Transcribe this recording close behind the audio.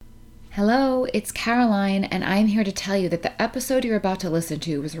Hello, it's Caroline, and I'm here to tell you that the episode you're about to listen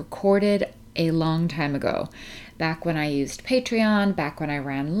to was recorded a long time ago. Back when I used Patreon, back when I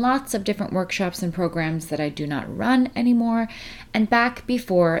ran lots of different workshops and programs that I do not run anymore, and back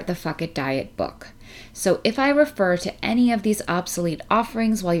before the Fuck It Diet book. So if I refer to any of these obsolete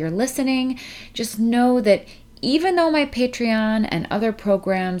offerings while you're listening, just know that even though my Patreon and other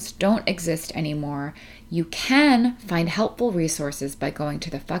programs don't exist anymore, you can find helpful resources by going to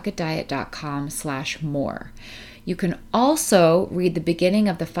thefuckitdiet.com/more. You can also read the beginning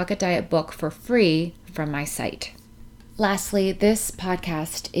of the Fuck It Diet book for free from my site. Lastly, this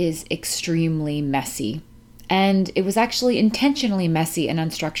podcast is extremely messy. And it was actually intentionally messy and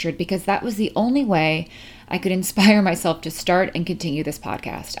unstructured because that was the only way I could inspire myself to start and continue this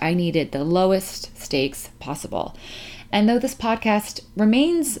podcast. I needed the lowest stakes possible. And though this podcast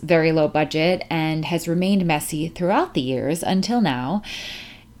remains very low budget and has remained messy throughout the years until now,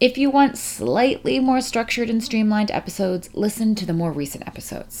 if you want slightly more structured and streamlined episodes, listen to the more recent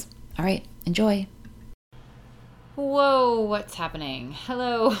episodes. All right, enjoy. Whoa, what's happening?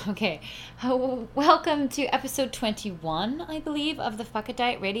 Hello. Okay. Welcome to episode 21, I believe, of the Fuck It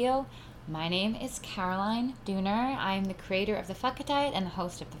Diet Radio. My name is Caroline Dooner. I'm the creator of the Fuck It Diet and the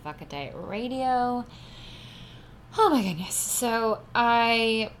host of the Fuck It Diet Radio. Oh my goodness. So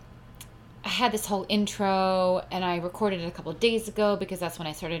I had this whole intro and I recorded it a couple of days ago because that's when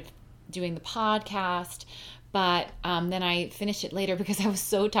I started doing the podcast. But then I finished it later because I was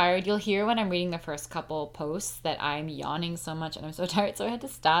so tired. You'll hear when I'm reading the first couple posts that I'm yawning so much and I'm so tired, so I had to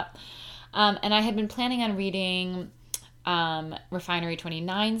stop. And I had been planning on reading Refinery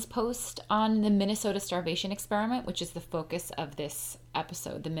 29's post on the Minnesota Starvation Experiment, which is the focus of this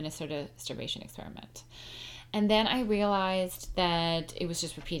episode, the Minnesota Starvation Experiment. And then I realized that it was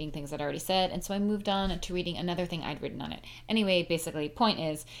just repeating things I'd already said, and so I moved on to reading another thing I'd written on it. Anyway, basically, point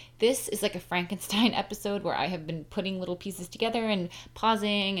is, this is like a Frankenstein episode where I have been putting little pieces together and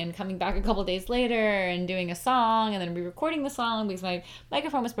pausing and coming back a couple days later and doing a song and then re-recording the song because my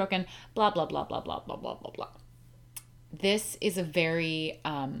microphone was broken, blah, blah, blah, blah, blah, blah, blah, blah, blah. This is a very...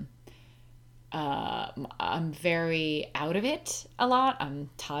 I'm very out of it a lot. I'm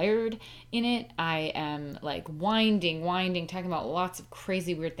tired in it. I am like winding, talking about lots of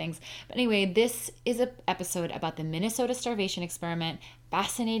crazy, weird things. But anyway, this is an episode about the Minnesota Starvation Experiment.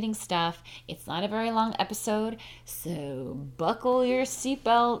 Fascinating stuff. It's not a very long episode, so buckle your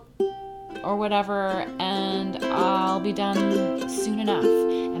seatbelt or whatever, and I'll be done soon enough.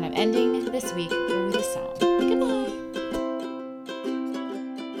 And I'm ending this week with a song. Goodbye.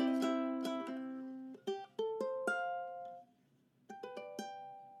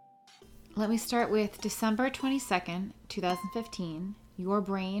 Let me start with December 22nd, 2015, Your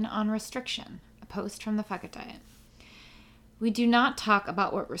Brain on Restriction, a post from the Fuck It Diet. We do not talk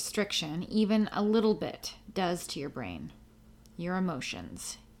about what restriction, even a little bit, does to your brain, your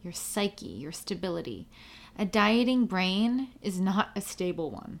emotions, your psyche, your stability. A dieting brain is not a stable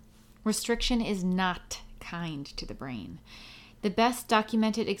one. Restriction is not kind to the brain. The best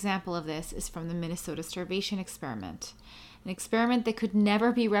documented example of this is from the Minnesota Starvation Experiment. An experiment that could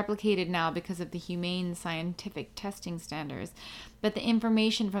never be replicated now because of the humane scientific testing standards. But the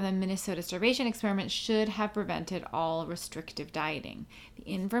information from the Minnesota Starvation Experiment should have prevented all restrictive dieting. The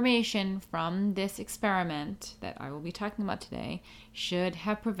information from this experiment that I will be talking about today should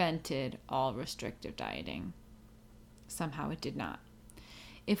have prevented all restrictive dieting. Somehow it did not.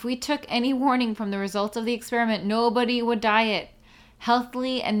 If we took any warning from the results of the experiment, nobody would diet.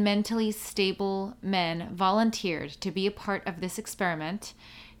 Healthily and mentally stable men volunteered to be a part of this experiment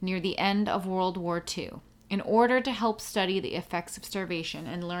near the end of World War II in order to help study the effects of starvation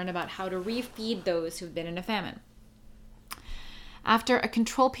and learn about how to refeed those who've been in a famine. After a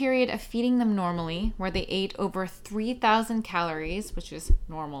control period of feeding them normally, where they ate over 3,000 calories, which is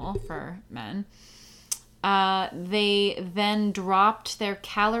normal for men, they then dropped their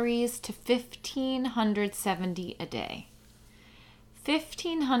calories to 1,570 a day.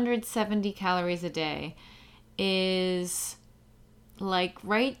 1,570 calories a day is like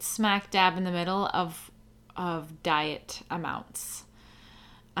right smack dab in the middle of diet amounts.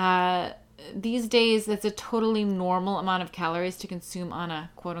 These days, that's a totally normal amount of calories to consume on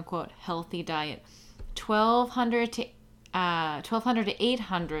a quote-unquote healthy diet. 1,200 to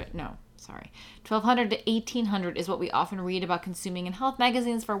 1,800 is what we often read about consuming in health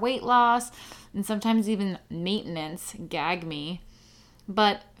magazines for weight loss and sometimes even maintenance. Gag me.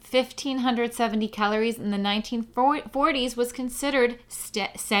 But 1,570 calories in the 1940s was considered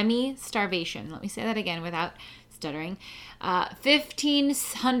semi-starvation. Let me say that again without stuttering.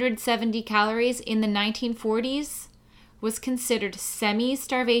 1,570 calories in the 1940s was considered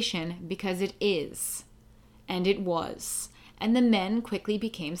semi-starvation because it is, and it was, and the men quickly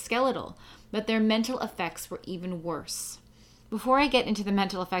became skeletal, but their mental effects were even worse. Before I get into the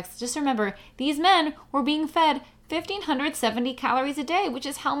mental effects, just remember, these men were being fed 1,570 calories a day, which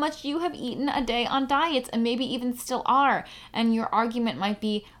is how much you have eaten a day on diets and maybe even still are. And your argument might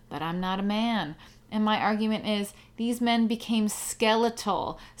be, but I'm not a man. And my argument is, these men became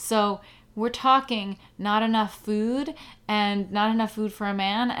skeletal. So we're talking not enough food, and not enough food for a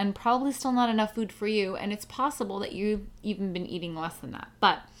man, and probably still not enough food for you. And it's possible that you've even been eating less than that.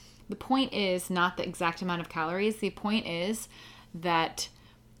 But the point is not the exact amount of calories. The point is that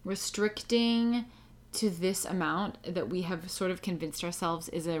restricting to this amount that we have sort of convinced ourselves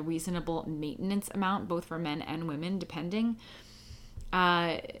is a reasonable maintenance amount, both for men and women, depending,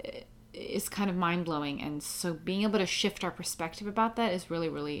 is kind of mind-blowing. And so being able to shift our perspective about that is really,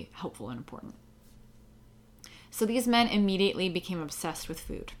 really helpful and important. So these men immediately became obsessed with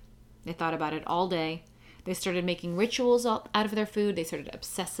food. They thought about it all day. They started making rituals out of their food. They started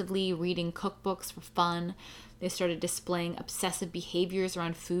obsessively reading cookbooks for fun. They started displaying obsessive behaviors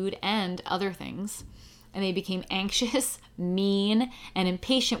around food and other things. And they became anxious, mean, and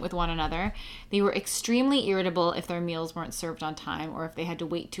impatient with one another. They were extremely irritable if their meals weren't served on time or if they had to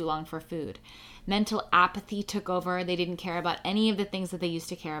wait too long for food. Mental apathy took over. They didn't care about any of the things that they used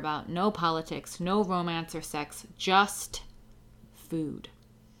to care about. No politics, no romance or sex, just food.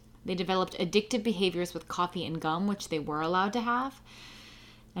 They developed addictive behaviors with coffee and gum, which they were allowed to have.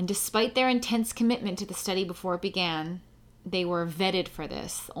 And despite their intense commitment to the study before it began, they were vetted for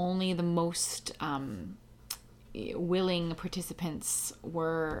this. Only the most willing participants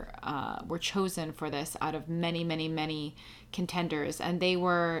were chosen for this out of many, many, many contenders. And they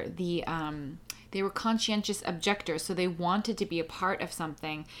were conscientious objectors, so they wanted to be a part of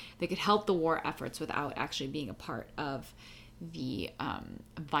something that could help the war efforts without actually being a part of the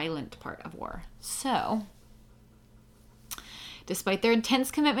violent part of war. So, despite their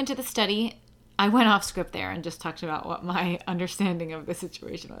intense commitment to the study, I went off script there and just talked about what my understanding of the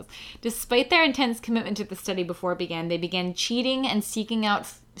situation was. Despite their intense commitment to the study before it began, they began cheating and seeking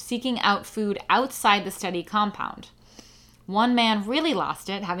out food outside the study compound. One man really lost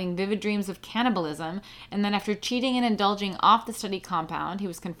it, having vivid dreams of cannibalism, and then after cheating and indulging off the study compound, he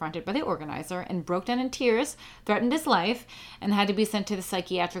was confronted by the organizer and broke down in tears, threatened his life, and had to be sent to the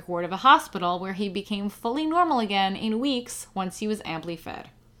psychiatric ward of a hospital where he became fully normal again in weeks once he was amply fed.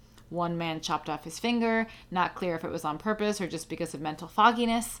 One man chopped off his finger, not clear if it was on purpose or just because of mental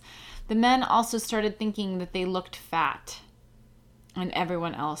fogginess. The men also started thinking that they looked fat, and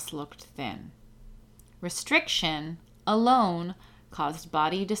everyone else looked thin. Restriction alone caused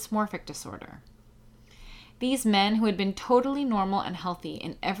body dysmorphic disorder. These men, who had been totally normal and healthy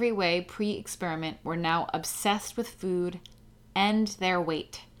in every way pre-experiment, were now obsessed with food and their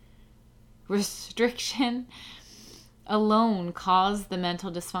weight. Restriction alone caused the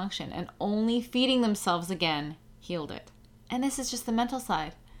mental dysfunction, and only feeding themselves again healed it. And this is just the mental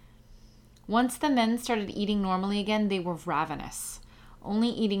side. Once the men started eating normally again, they were ravenous. Only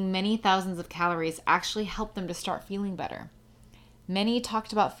eating many thousands of calories actually helped them to start feeling better. Many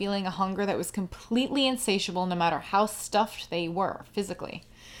talked about feeling a hunger that was completely insatiable no matter how stuffed they were physically.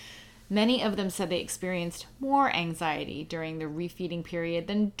 Many of them said they experienced more anxiety during the refeeding period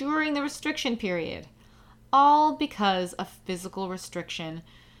than during the restriction period. All because of physical restriction,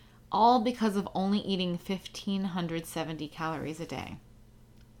 all because of only eating 1,570 calories a day.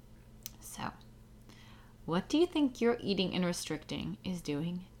 So, what do you think your eating and restricting is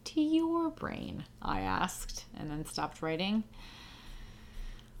doing to your brain? I asked, and then stopped writing.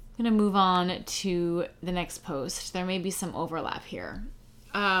 I'm going to move on to the next post. There may be some overlap here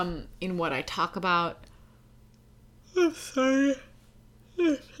in what I talk about. I'm sorry.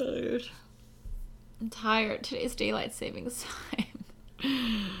 I'm tired. Today's daylight savings time.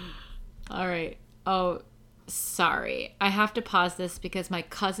 All right. Oh, sorry. I have to pause this because my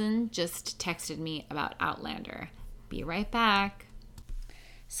cousin just texted me about Outlander. Be right back.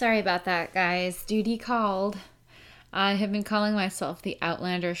 Sorry about that, guys. Duty called. I have been calling myself the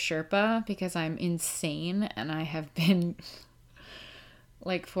Outlander Sherpa because I'm insane, and I have been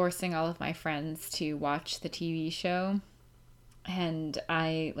forcing all of my friends to watch the TV show, and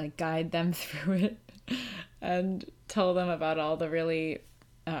I guide them through it and tell them about all the really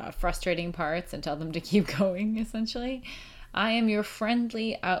frustrating parts and tell them to keep going, essentially. I am your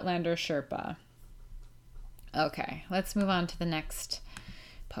friendly Outlander Sherpa. Okay, let's move on to the next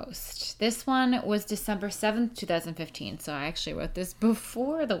post. This one was December 7th, 2015, so I actually wrote this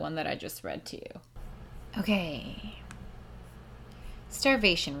before the one that I just read to you. Okay.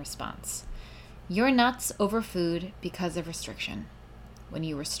 Starvation response. You're nuts over food because of restriction. When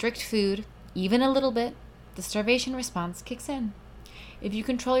you restrict food, even a little bit, the starvation response kicks in. If you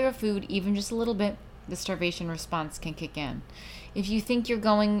control your food even just a little bit, the starvation response can kick in. If you think you're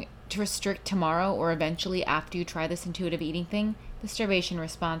going to restrict tomorrow or eventually after you try this intuitive eating thing, the starvation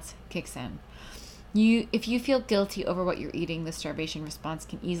response kicks in. If you feel guilty over what you're eating, the starvation response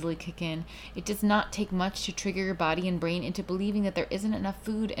can easily kick in. It does not take much to trigger your body and brain into believing that there isn't enough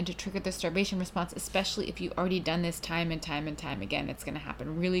food and to trigger the starvation response, especially if you've already done this time and time and time again. It's going to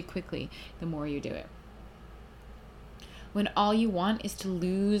happen really quickly the more you do it. When all you want is to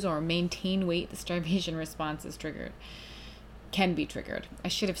lose or maintain weight, the starvation response is triggered. Can be triggered. I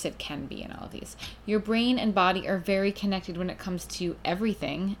should have said can be in all of these. Your brain and body are very connected when it comes to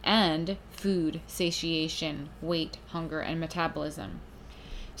everything and food, satiation, weight, hunger, and metabolism.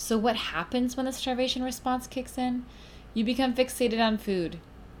 So what happens when the starvation response kicks in? You become fixated on food.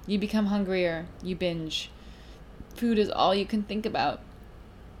 You become hungrier. You binge. Food is all you can think about.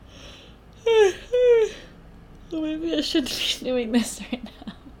 Maybe I shouldn't be doing this right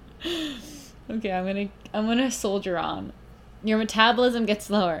now. Okay, I'm gonna soldier on. Your metabolism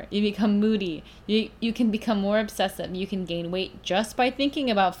gets lower. You become moody. You can become more obsessive. You can gain weight just by thinking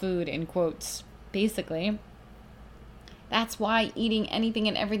about food, in quotes. Basically, that's why eating anything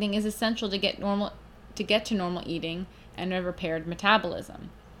and everything is essential to get to normal eating and a repaired metabolism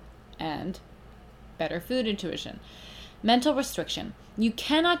and better food intuition. Mental restriction. You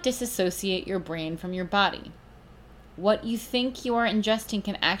cannot disassociate your brain from your body. What you think you are ingesting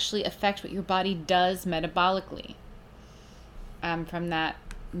can actually affect what your body does metabolically. From that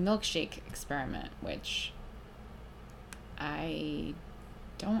milkshake experiment, which I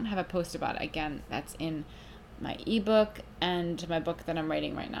don't have a post about. Again, that's in my ebook and my book that I'm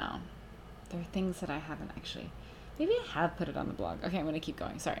writing right now. There are things that I haven't actually. Maybe I have put it on the blog. Okay, I'm going to keep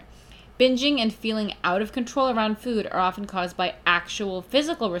going. Sorry. Binging and feeling out of control around food are often caused by actual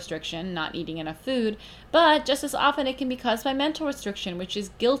physical restriction, not eating enough food, but just as often it can be caused by mental restriction, which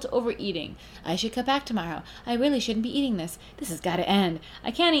is guilt over eating. I should cut back tomorrow. I really shouldn't be eating this. This has got to end. I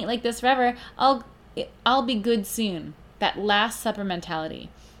can't eat like this forever. I'll be good soon. That Last Supper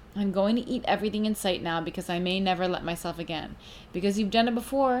mentality. I'm going to eat everything in sight now because I may never let myself again. Because you've done it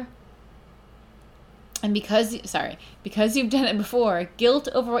before. And because you've done it before, guilt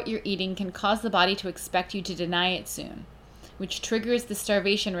over what you're eating can cause the body to expect you to deny it soon, which triggers the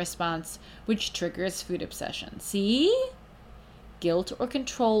starvation response, which triggers food obsession. See? Guilt or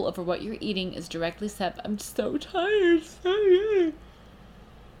control over what you're eating is directly I'm so tired.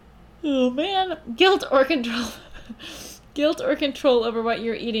 Oh man. Guilt or control over what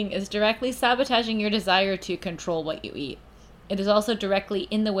you're eating is directly sabotaging your desire to control what you eat. It is also directly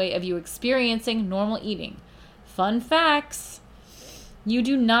in the way of you experiencing normal eating. Fun facts. You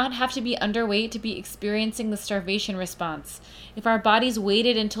do not have to be underweight to be experiencing the starvation response. If our bodies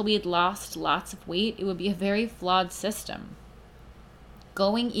waited until we had lost lots of weight, it would be a very flawed system.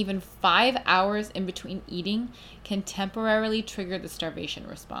 Going even 5 hours in between eating can temporarily trigger the starvation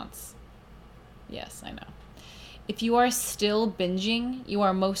response. Yes, I know. If you are still binging, you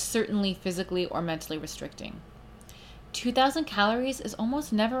are most certainly physically or mentally restricting. 2,000 calories is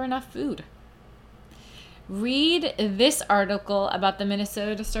almost never enough food. Read this article about the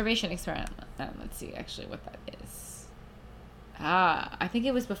Minnesota starvation experiment. Let's see actually what that is. I think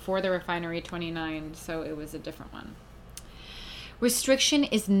it was before the Refinery 29, so it was a different one. Restriction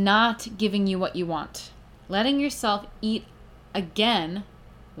is not giving you what you want. Letting yourself eat again.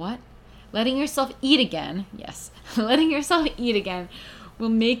 What? Letting yourself eat again. Yes. Letting yourself eat again will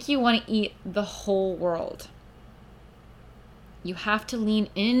make you want to eat the whole world. You have to lean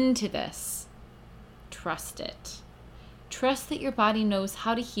into this. Trust it. Trust that your body knows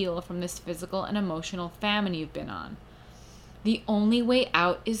how to heal from this physical and emotional famine you've been on. The Only Way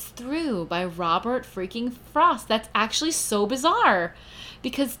Out is Through by Robert freaking Frost. That's actually so bizarre.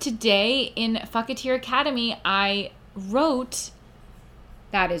 Because today in Fucketeer Academy, I wrote...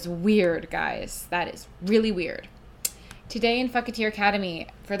 That is weird, guys. That is really weird. Today in Fucketeer Academy,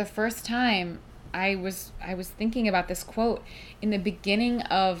 for the first time... I was thinking about this quote in the beginning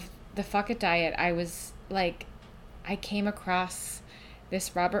of the Fuck It Diet. I came across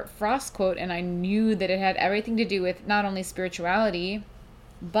this Robert Frost quote and I knew that it had everything to do with not only spirituality,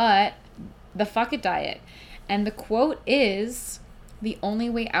 but the Fuck It Diet. And the quote is, the only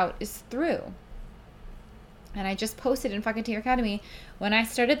way out is through. And I just posted in Fucketeer Academy, when I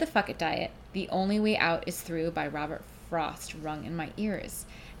started the Fuck It Diet, the only way out is through by Robert Frost rung in my ears.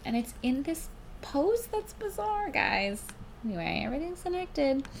 And it's in this post that's bizarre, guys. Anyway, everything's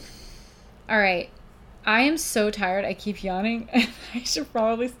connected. All right. I am so tired. I keep yawning. I should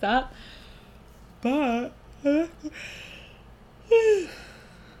probably stop. But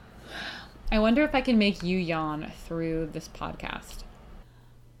I wonder if I can make you yawn through this podcast.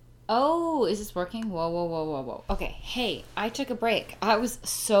 Oh, is this working? Whoa. Okay, hey, I took a break. I was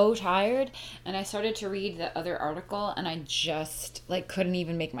so tired, and I started to read the other article, and I just, couldn't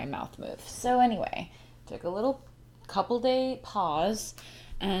even make my mouth move. So anyway, took a little couple-day pause,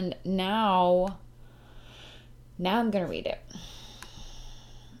 and now I'm going to read it.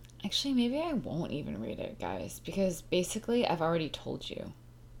 Actually, maybe I won't even read it, guys, because basically I've already told you.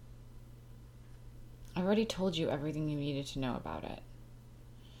 I've already told you everything you needed to know about it.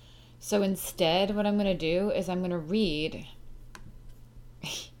 So instead, what I'm going to do is I'm going to read.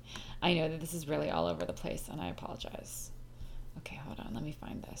 I know that this is really all over the place, and I apologize. Okay, hold on. Let me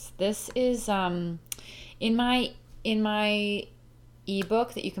find this. This is in my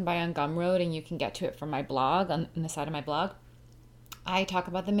ebook that you can buy on Gumroad, and you can get to it from my blog on the side of my blog. I talk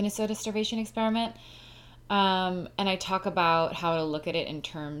about the Minnesota Starvation experiment, and I talk about how to look at it in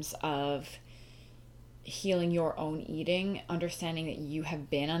terms of healing your own eating, understanding that you have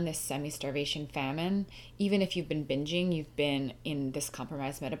been on this semi-starvation famine. Even if you've been binging, you've been in this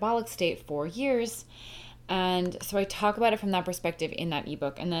compromised metabolic state for years. And so I talk about it from that perspective in that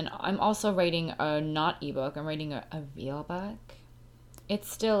ebook. And then I'm also writing a not ebook. I'm writing a real book. It's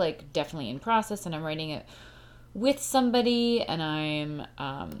still definitely in process, and I'm writing it with somebody, and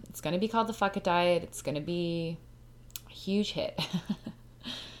it's going to be called The Fuck It Diet. It's going to be a huge hit.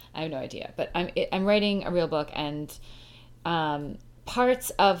 I have no idea, but I'm writing a real book, and parts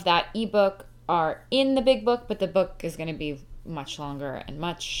of that ebook are in the big book, but the book is going to be much longer and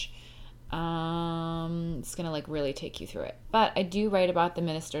much. It's going to really take you through it. But I do write about the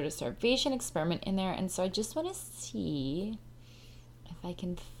Minnesota Starvation experiment in there, and so I just want to see if I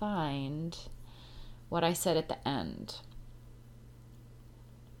can find what I said at the end.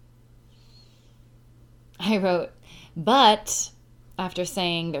 I wrote, but after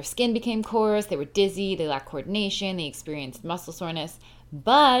saying their skin became coarse, they were dizzy, they lacked coordination, they experienced muscle soreness,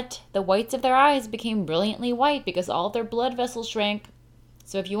 but the whites of their eyes became brilliantly white because all of their blood vessels shrank.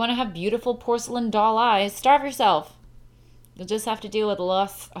 So if you want to have beautiful porcelain doll eyes, starve yourself. You'll just have to deal with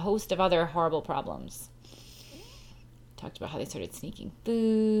a host of other horrible problems. Talked about how they started sneaking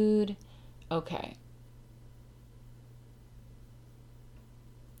food. Okay.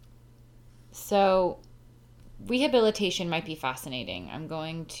 So rehabilitation might be fascinating. I'm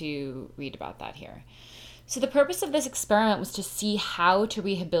going to read about that here. So the purpose of this experiment was to see how to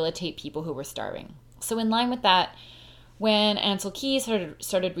rehabilitate people who were starving. So in line with that, when Ansel Keys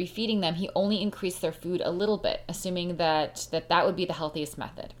started refeeding them, he only increased their food a little bit, assuming that would be the healthiest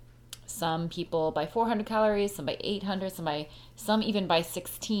method. Some people by 400 calories, some by 800, some even by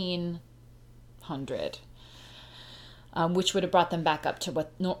 1,600, which would have brought them back up to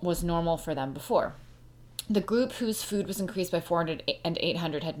what was normal for them before. The group whose food was increased by 400 and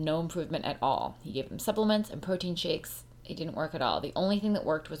 800 had no improvement at all. He gave them supplements and protein shakes. It didn't work at all. The only thing that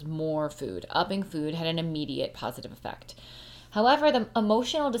worked was more food. Upping food had an immediate positive effect. However, the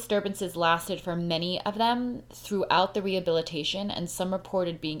emotional disturbances lasted for many of them throughout the rehabilitation, and some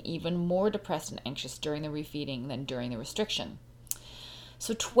reported being even more depressed and anxious during the refeeding than during the restriction.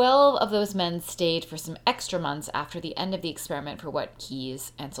 So 12 of those men stayed for some extra months after the end of the experiment for what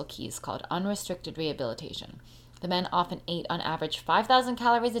Ansel Keys called unrestricted rehabilitation. The men often ate on average 5,000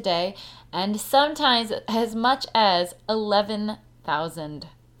 calories a day and sometimes as much as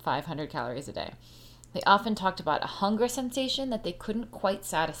 11,500 calories a day. They often talked about a hunger sensation that they couldn't quite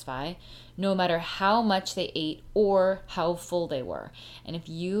satisfy, no matter how much they ate or how full they were. And if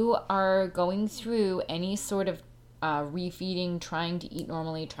you are going through any sort of refeeding, trying to eat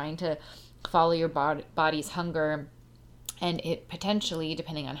normally, trying to follow your body's hunger, and it potentially,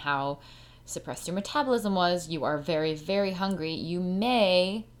 depending on how suppressed your metabolism was, you are very, very hungry, you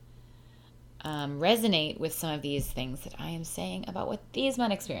may resonate with some of these things that I am saying about what these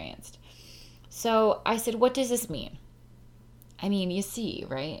men experienced. So I said, what does this mean? I mean, you see,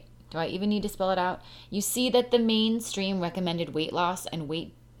 right? Do I even need to spell it out? You see that the mainstream recommended weight loss and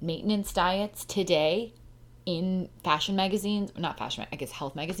weight maintenance diets today in fashion magazines, not fashion, I guess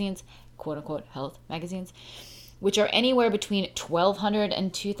health magazines, quote unquote health magazines, which are anywhere between 1,200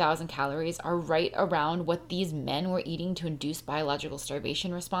 and 2,000 calories, are right around what these men were eating to induce biological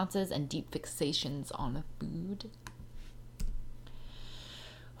starvation responses and deep fixations on food.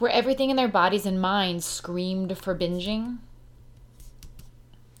 Where everything in their bodies and minds screamed for binging.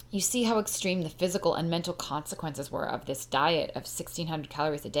 You see how extreme the physical and mental consequences were of this diet of 1,600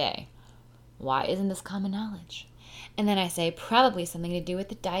 calories a day. Why isn't this common knowledge? And then I say, probably something to do with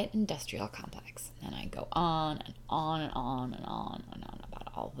the diet industrial complex. And I go on and on and on and on and on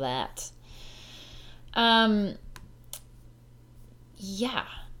about all that. Um, yeah,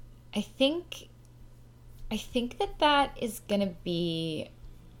 I think that is gonna be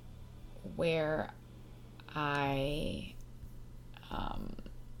where I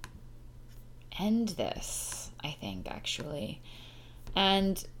end this, I think, actually.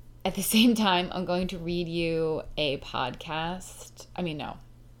 And at the same time, I'm going to read you a podcast. I mean, no.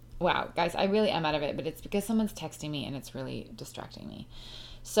 Wow, guys, I really am out of it, but it's because someone's texting me and it's really distracting me.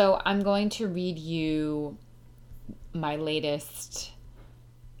 So I'm going to read you my latest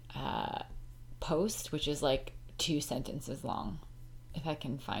post, which is like 2 sentences long, if I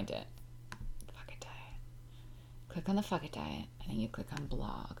can find it. Fuck It Diet. Click on the Fuck It Diet, and then you click on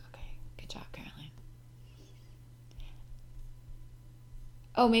blog. Okay, good job, Caroline.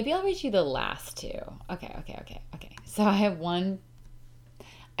 Oh, maybe I'll read you the last 2. Okay. So I have one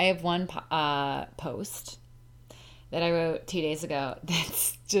post that I wrote 2 days ago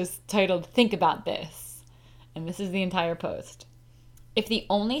that's just titled "Think About This," and this is the entire post. If the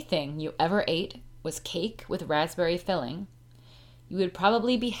only thing you ever ate was cake with raspberry filling, you would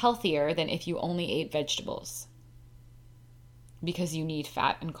probably be healthier than if you only ate vegetables, because you need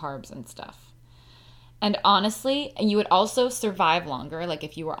fat and carbs and stuff. And honestly, and you would also survive longer, like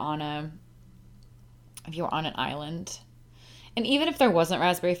if you were on an island. And even if there wasn't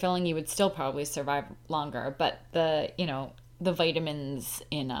raspberry filling, you would still probably survive longer. But the vitamins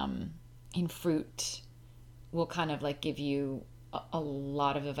in fruit will kind of like give you a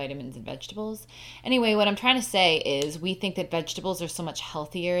lot of the vitamins in vegetables. Anyway, what I'm trying to say is we think that vegetables are so much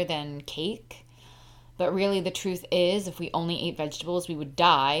healthier than cake. But really the truth is, if we only ate vegetables, we would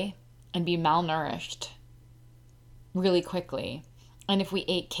die and be malnourished really quickly. And if we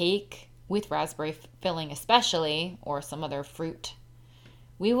ate cake with raspberry filling especially, or some other fruit,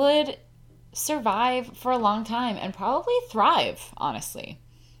 we would survive for a long time and probably thrive, honestly.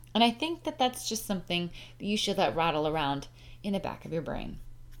 And I think that that's just something that you should let rattle around in the back of your brain.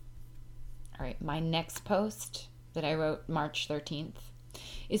 All right, my next post that I wrote March 13th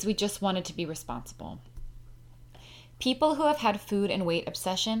is "We just wanted to be responsible." People who have had food and weight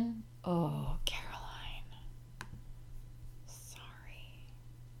obsession, oh, Caroline, sorry.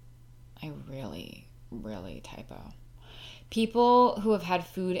 I really, really typo. People who have had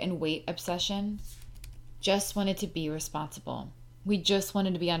food and weight obsession just wanted to be responsible. We just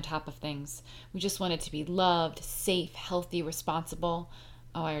wanted to be on top of things. We just wanted to be loved, safe, healthy, responsible.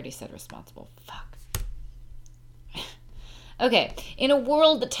 Oh, I already said responsible. Fuck. Okay, in a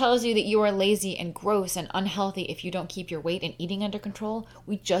world that tells you that you are lazy and gross and unhealthy if you don't keep your weight and eating under control,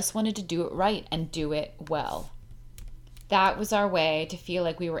 we just wanted to do it right and do it well. That was our way to feel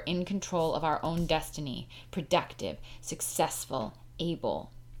like we were in control of our own destiny, productive, successful,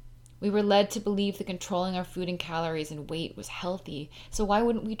 able. We were led to believe that controlling our food and calories and weight was healthy, so why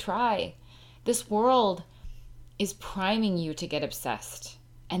wouldn't we try? This world is priming you to get obsessed,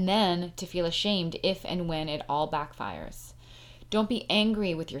 and then to feel ashamed if and when it all backfires. Don't be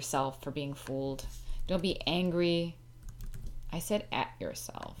angry with yourself for being fooled. Don't be angry, I said at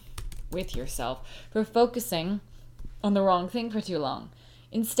yourself, with yourself, for focusing on the wrong thing for too long.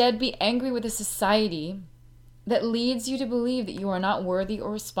 Instead, be angry with a society that leads you to believe that you are not worthy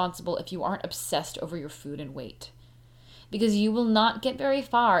or responsible if you aren't obsessed over your food and weight. Because you will not get very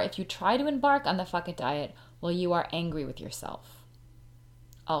far if you try to embark on the Fuck It Diet while you are angry with yourself.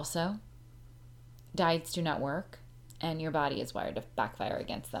 Also, diets do not work, and your body is wired to backfire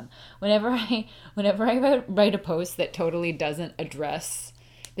against them. Whenever I write a post that totally doesn't address,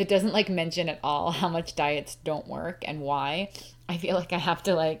 that doesn't like mention at all how much diets don't work and why, I feel like I have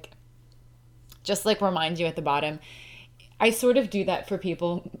to just remind you at the bottom. I sort of do that for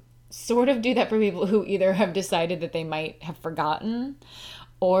people who either have decided that they might have forgotten,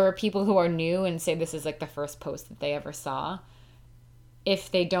 or people who are new and say this is like the first post that they ever saw.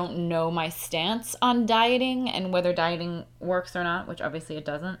 If they don't know my stance on dieting and whether dieting works or not, which obviously it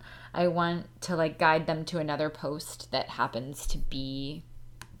doesn't, I want to guide them to another post that happens to be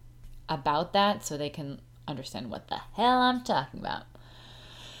about that so they can understand what the hell I'm talking about.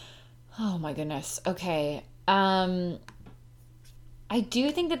 Oh my goodness. Okay. I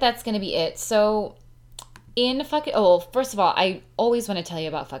do think that that's going to be it. So in first of all, I always want to tell you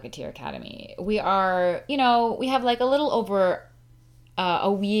about Fucketeer Academy. We are, we have a little over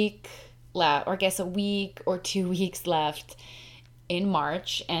a week left, or I guess a week or 2 weeks left in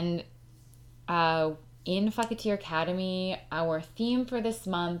March. And in Fucketeer Academy, our theme for this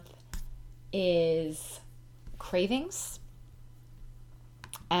month is cravings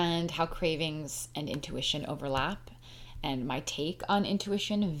and how cravings and intuition overlap, and my take on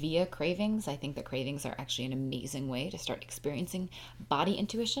intuition via cravings. I think that cravings are actually an amazing way to start experiencing body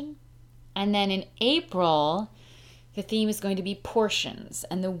intuition. And then in April, the theme is going to be portions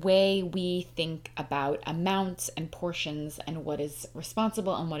and the way we think about amounts and portions and what is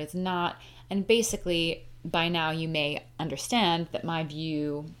responsible and what is not. And basically, by now you may understand that my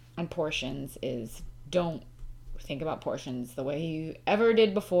view on portions is don't think about portions the way you ever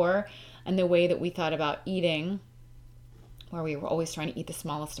did before, and the way that we thought about eating, where we were always trying to eat the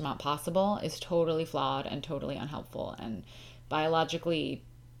smallest amount possible, is totally flawed and totally unhelpful and biologically,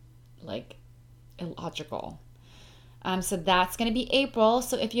 illogical. So that's going to be April.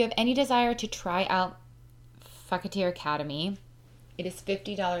 So if you have any desire to try out Fucketeer Academy, it is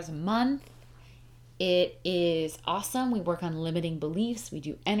 $50 a month. It is awesome. We work on limiting beliefs. We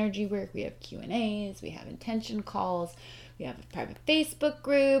do energy work. We have Q&As. We have intention calls. We have a private Facebook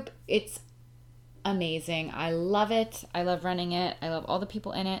group. It's amazing. I love it. I love running it. I love all the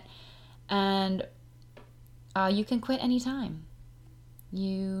people in it. And you can quit anytime.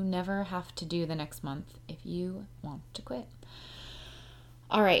 You never have to do the next month if you want to quit.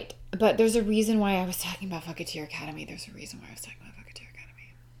 All right. But there's a reason why I was talking about Fucketeer Academy. There's a reason why I was talking about Fucketeer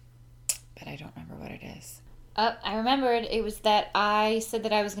Academy. But I don't remember what it is. I remembered. It was that I said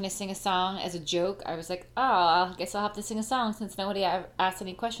that I was going to sing a song as a joke. I was like, I guess I'll have to sing a song since nobody asked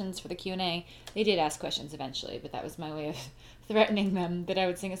any questions for the Q&A. They did ask questions eventually, but that was my way of threatening them that I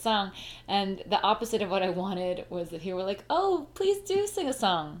would sing a song. And the opposite of what I wanted was that they were like, oh, please do sing a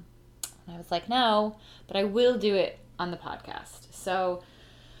song. And I was like, no, but I will do it on the podcast. So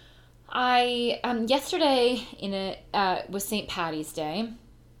I yesterday was St. Patty's Day.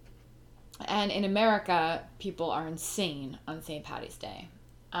 And in America, people are insane on St. Patty's Day,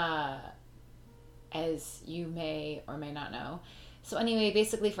 as you may or may not know. So anyway,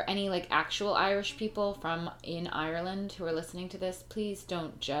 basically for any actual Irish people in Ireland who are listening to this, please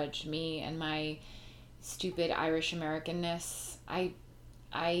don't judge me and my stupid Irish Americanness.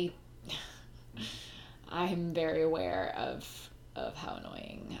 I'm very aware of how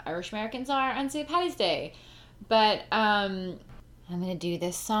annoying Irish Americans are on St. Patty's Day, but I'm going to do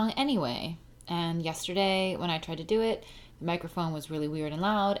this song anyway. And yesterday, when I tried to do it, the microphone was really weird and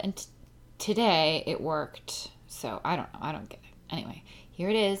loud. And today, it worked. So, I don't know. I don't get it. Anyway, here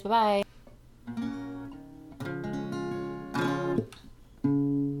it is. Bye-bye.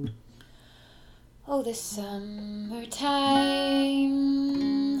 Oh, the summertime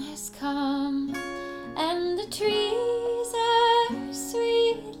has come, and the trees are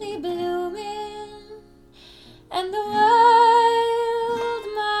sweetly blooming, and the wild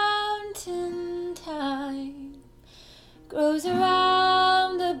mountain thyme grows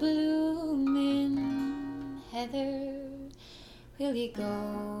around the blooming heather. Will you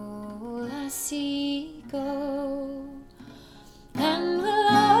go, lassie, go? And we'll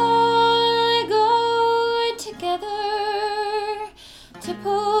all go together to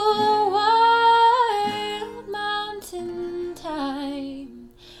pull a wild mountain thyme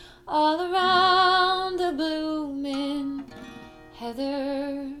all around the blooming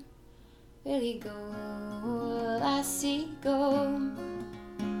heather. Will you go, lassie, go?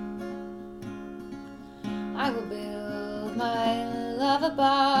 I will build my love a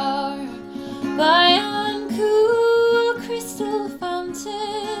bower by yon cool crystal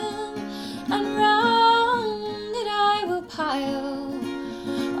fountain, and round it I will pile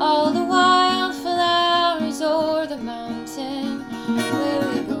all the wild flowers o'er the mountain.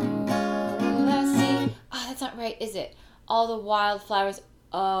 Will you go, lassie? Oh, that's not right, is it? All the wild flowers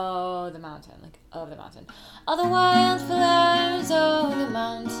of the mountain, of the mountain. All the wild flowers of the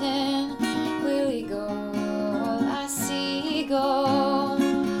mountain. Will you go, lassie, go?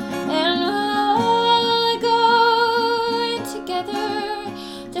 And we'll all go together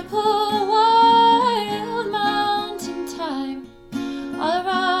to pull wild mountain thyme all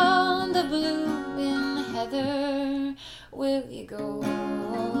around the blooming heather. Will you go,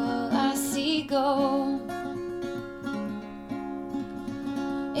 lassie, go?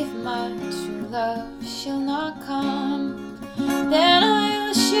 If my true love shall not come, then I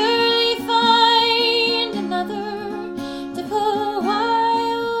will surely find another to pull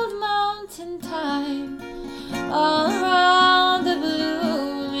wild mountain thyme all around the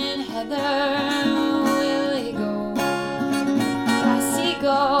blooming heather. Will you go, lassie,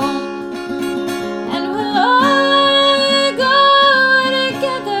 go? And we'll all go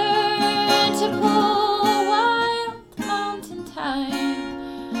together to pull wild mountain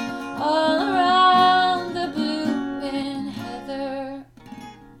thyme all around the blooming heather.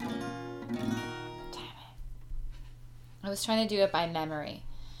 Damn it. I was trying to do it by memory.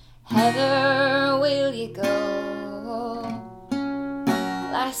 Heather, will you go?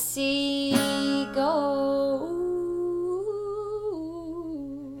 Lassie, go.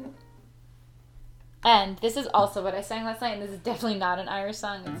 And this is also what I sang last night, and this is definitely not an Irish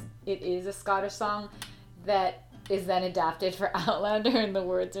song. It is a Scottish song that is then adapted for Outlander, and the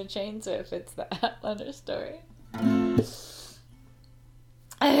words are changed, so it fits the Outlander story.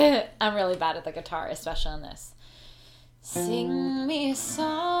 I'm really bad at the guitar, especially on this. Sing me a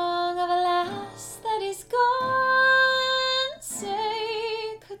song of a lass that is gone.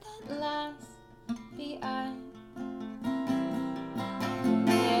 Say, could that lass be I?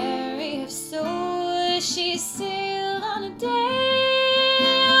 Mary, if so, she sailed on a day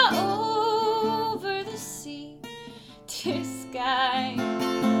over the sea to sky.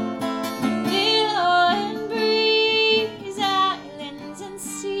 Billow and breeze, islands and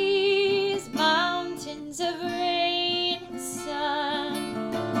seas, mountains of rain and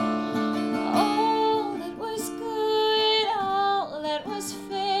sun. All that was good, all that was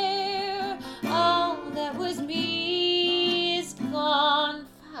fair, all that was me is gone.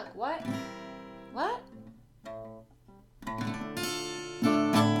 Fuck, what? What?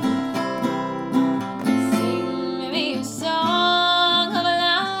 Sing me a song of a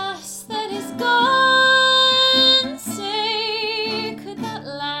lass that is gone. Say, could that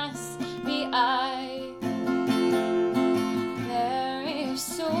lass be I? Mary, her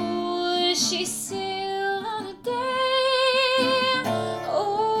soul, she sailed on a day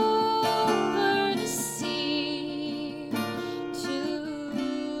over the sea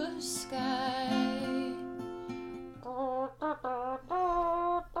to the sky.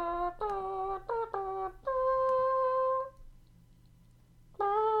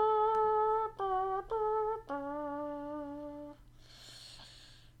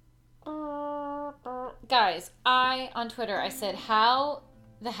 Guys, on Twitter, I said, how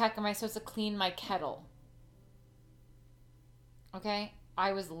the heck am I supposed to clean my kettle? Okay?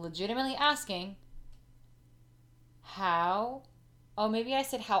 I was legitimately asking, how? Oh, maybe I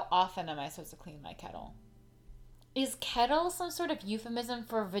said, how often am I supposed to clean my kettle? Is kettle some sort of euphemism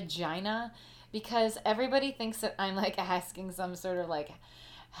for vagina? Because everybody thinks that I'm like asking some sort of like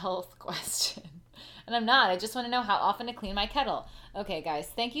health question. And I'm not. I just want to know how often to clean my kettle. Okay, guys,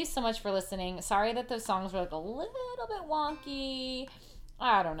 thank you so much for listening. Sorry that those songs were like a little bit wonky.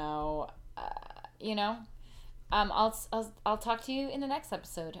 I don't know. I'll talk to you in the next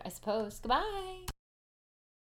episode, I suppose. Goodbye.